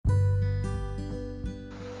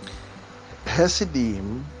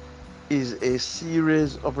Hasidim is a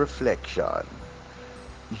series of reflection,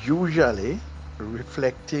 usually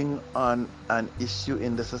reflecting on an issue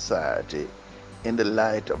in the society in the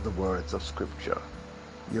light of the words of Scripture.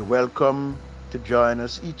 You're welcome to join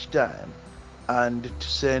us each time and to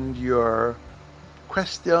send your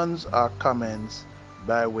questions or comments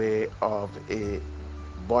by way of a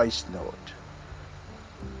voice note.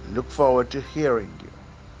 Look forward to hearing you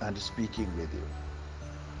and speaking with you.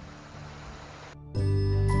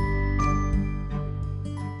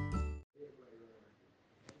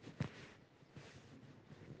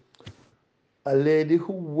 A lady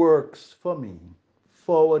who works for me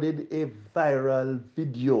forwarded a viral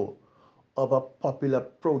video of a popular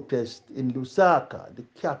protest in Lusaka, the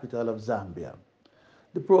capital of Zambia.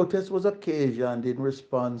 The protest was occasioned in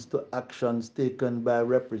response to actions taken by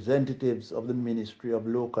representatives of the Ministry of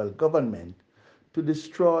Local Government to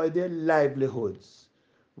destroy their livelihoods,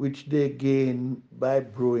 which they gain by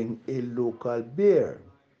brewing a local beer.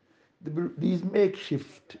 These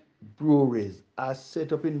makeshift breweries are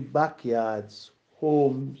set up in backyards,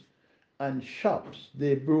 homes, and shops.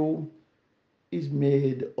 The brew is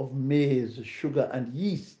made of maize, sugar, and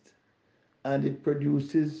yeast, and it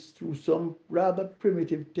produces, through some rather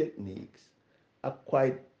primitive techniques, a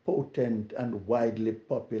quite potent and widely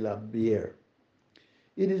popular beer.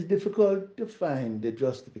 It is difficult to find the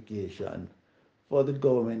justification for the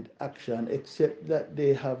government action except that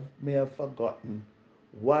may have forgotten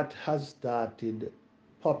what has started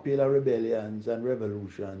popular rebellions and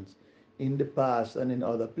revolutions in the past and in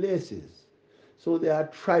other places. So they are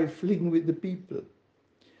trifling with the people.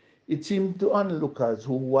 It seemed to onlookers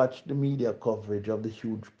who watched the media coverage of the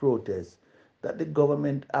huge protests that the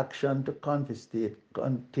government action to confiscate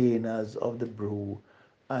containers of the brew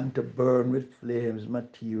and to burn with flames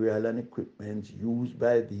material and equipment used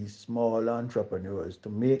by these small entrepreneurs to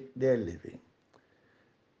make their living.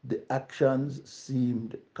 The actions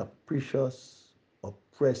seemed capricious,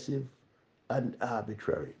 oppressive, and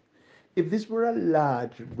arbitrary. If this were a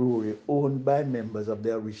large brewery owned by members of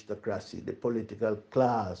the aristocracy, the political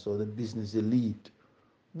class, or the business elite,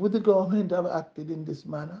 would the government have acted in this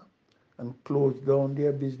manner and closed down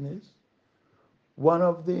their business? One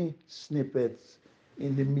of the snippets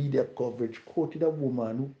in the media coverage quoted a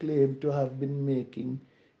woman who claimed to have been making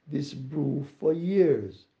this brew for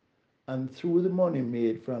years and through the money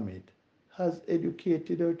made from it has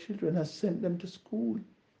educated her children, has sent them to school.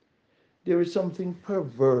 There is something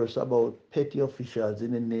perverse about petty officials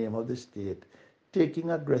in the name of the state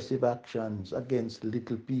taking aggressive actions against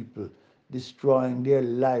little people, destroying their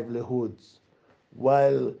livelihoods,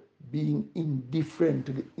 while being indifferent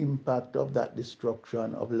to the impact of that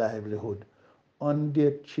destruction of livelihood on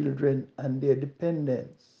their children and their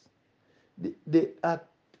dependents. They act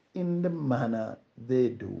in the manner they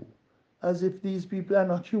do, as if these people are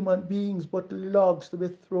not human beings but logs to be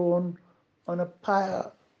thrown on a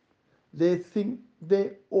pyre. They think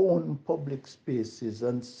they own public spaces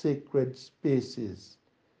and sacred spaces.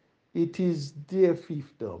 It is their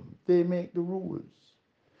fiefdom. They make the rules.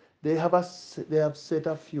 They have set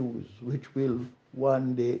a fuse which will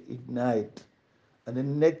one day ignite. And the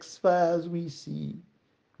next fires we see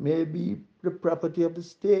may be the property of the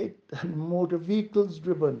state and motor vehicles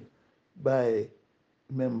driven by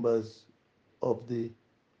members of the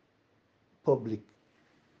public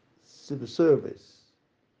civil service,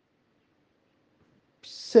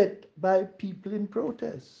 set by people in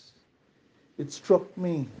protest. It struck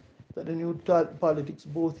me that the new politics,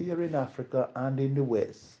 both here in Africa and in the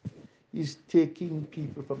West, is taking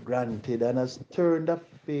people for granted and has turned a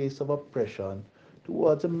face of oppression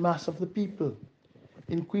towards a mass of the people.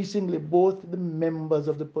 Increasingly, both the members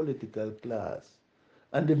of the political class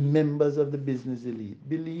and the members of the business elite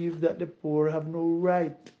believe that the poor have no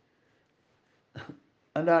right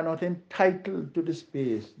and are not entitled to the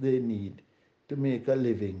space they need to make a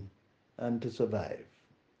living and to survive.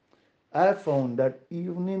 I have found that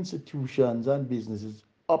even institutions and businesses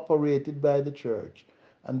operated by the church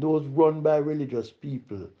and those run by religious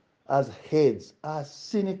people as heads are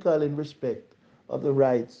cynical in respect of the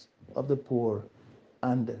rights of the poor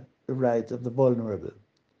and the rights of the vulnerable.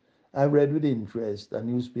 I read with interest a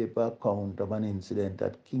newspaper account of an incident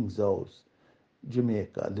at King's House,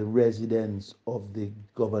 Jamaica, the residence of the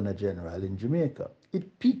Governor General in Jamaica.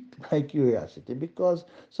 It piqued my curiosity because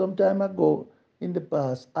some time ago in the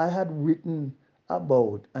past I had written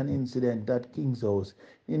about an incident at King's House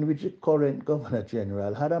in which the current Governor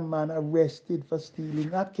General had a man arrested for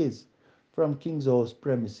stealing akis from King's House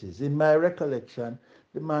premises. In my recollection,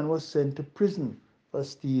 the man was sent to prison for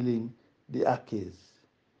stealing the akis.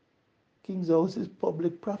 King's House is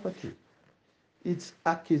public property. Its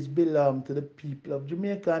acquis belong to the people of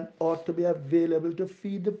Jamaica and ought to be available to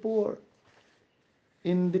feed the poor.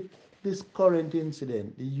 In this current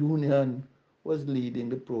incident, the union was leading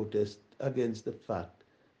the protest against the fact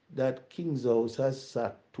that King's House has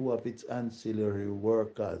sacked two of its ancillary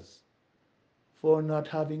workers for not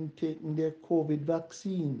having taken their COVID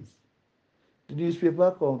vaccines. The newspaper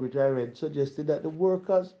account which I read suggested that the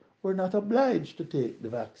workers were not obliged to take the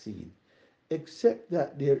vaccine, except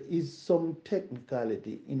that there is some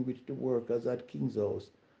technicality in which the workers at King's House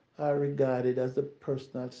are regarded as the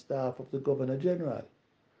personal staff of the Governor General.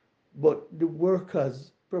 But the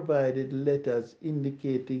workers provided letters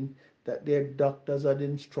indicating that their doctors had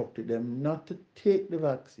instructed them not to take the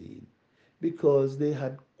vaccine because they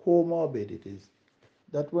had comorbidities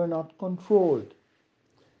that were not controlled.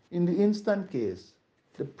 In the instant case,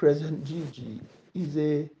 the present GG is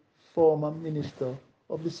a former minister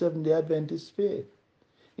of the Seventh day Adventist faith.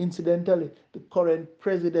 Incidentally, the current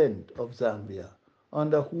president of Zambia,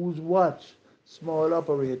 under whose watch small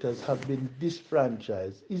operators have been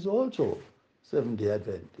disfranchised, is also Seventh day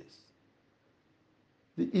Adventist.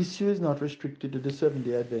 The issue is not restricted to the Seventh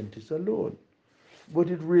day Adventists alone, but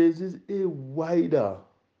it raises a wider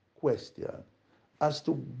question as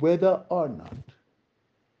to whether or not,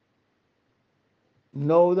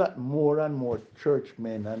 now that more and more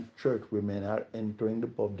churchmen and churchwomen are entering the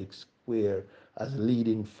public square as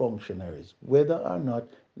leading functionaries, whether or not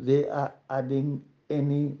they are adding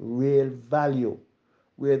any real value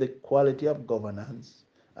where the quality of governance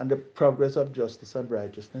and the progress of justice and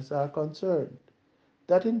righteousness are concerned.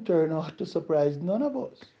 That in turn ought to surprise none of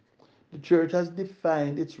us. The church has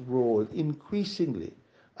defined its role increasingly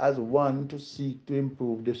as one to seek to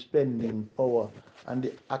improve the spending power and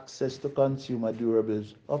the access to consumer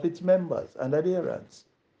durables of its members and adherents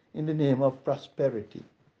in the name of prosperity.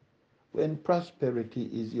 When prosperity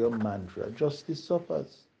is your mantra, justice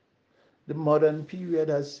suffers. The modern period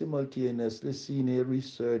has simultaneously seen a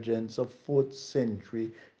resurgence of 4th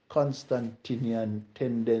century Constantinian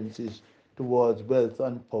tendencies towards wealth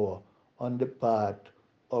and power on the part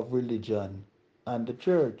of religion and the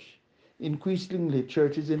church. Increasingly,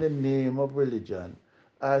 churches in the name of religion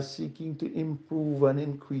are seeking to improve and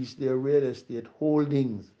increase their real estate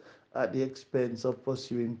holdings at the expense of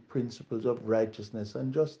pursuing principles of righteousness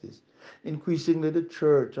and justice. Increasingly, the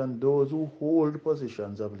church and those who hold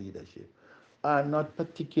positions of leadership are not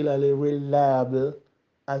particularly reliable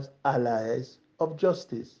as allies of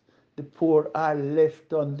justice. The poor are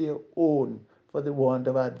left on their own for the want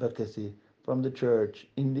of advocacy from the church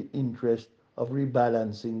in the interest of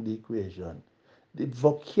rebalancing the equation. The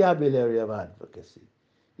vocabulary of advocacy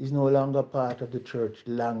is no longer part of the church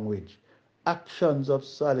language. Actions of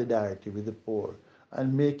solidarity with the poor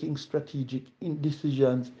and making strategic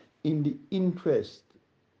decisions in the interest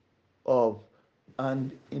of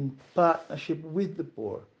and in partnership with the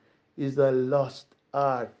poor is a lost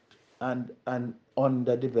art and an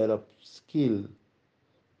underdeveloped skill.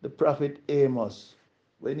 The prophet Amos,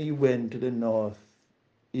 when he went to the north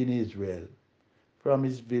in Israel from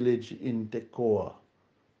his village in Tekoa,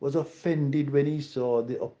 was offended when he saw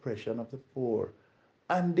the oppression of the poor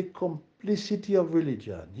and the complicity of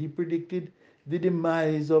religion. He predicted the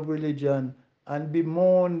demise of religion and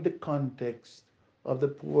bemoaned the context of the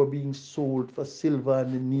poor being sold for silver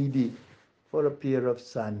and the needy for a pair of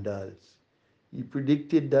sandals. He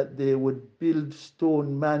predicted that they would build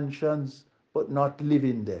stone mansions but not live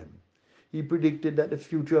in them. He predicted that the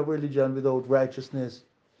future of religion without righteousness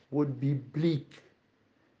would be bleak.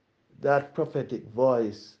 That prophetic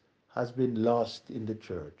voice has been lost in the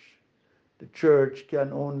church. The church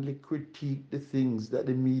can only critique the things that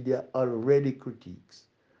the media already critiques,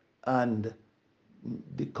 and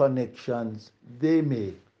the connections they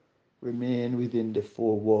make remain within the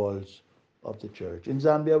four walls of the church. In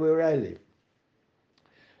Zambia, where I live,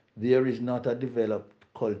 there is not a developed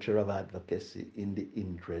culture of advocacy in the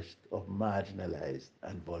interest of marginalized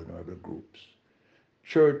and vulnerable groups.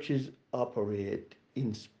 Churches operate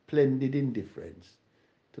in splendid indifference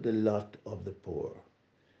to the lot of the poor.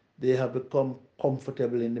 They have become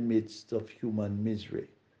comfortable in the midst of human misery.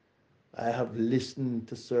 I have listened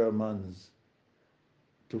to sermons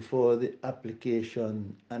for the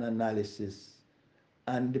application and analysis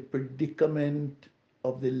and the predicament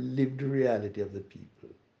of the lived reality of the people.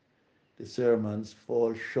 The sermons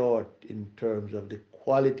fall short in terms of the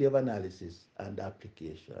quality of analysis and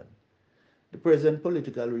application. The present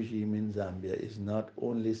political regime in Zambia is not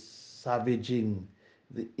only savaging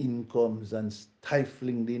the incomes and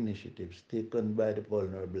stifling the initiatives taken by the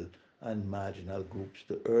vulnerable and marginal groups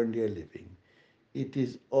to earn their living, it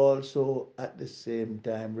is also at the same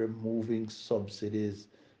time removing subsidies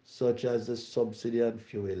such as the subsidy on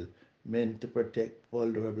fuel meant to protect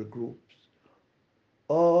vulnerable groups.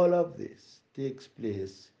 All of this takes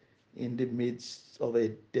place in the midst of a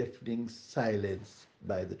deafening silence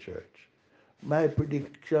by the church. My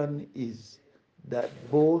prediction is that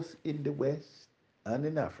both in the West and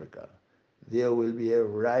in Africa, there will be a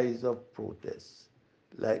rise of protests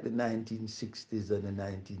like the 1960s and the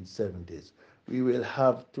 1970s. We will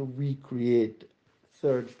have to recreate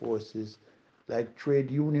third forces like trade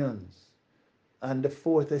unions and the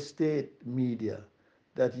fourth estate media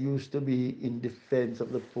that used to be in defense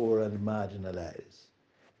of the poor and marginalized.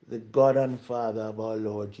 The God and Father of our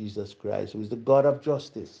Lord Jesus Christ, who is the God of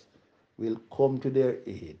justice, will come to their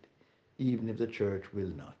aid, even if the church will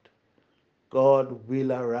not. God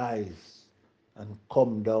will arise and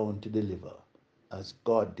come down to deliver, as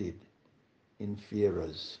God did in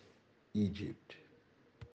Pharaoh's Egypt.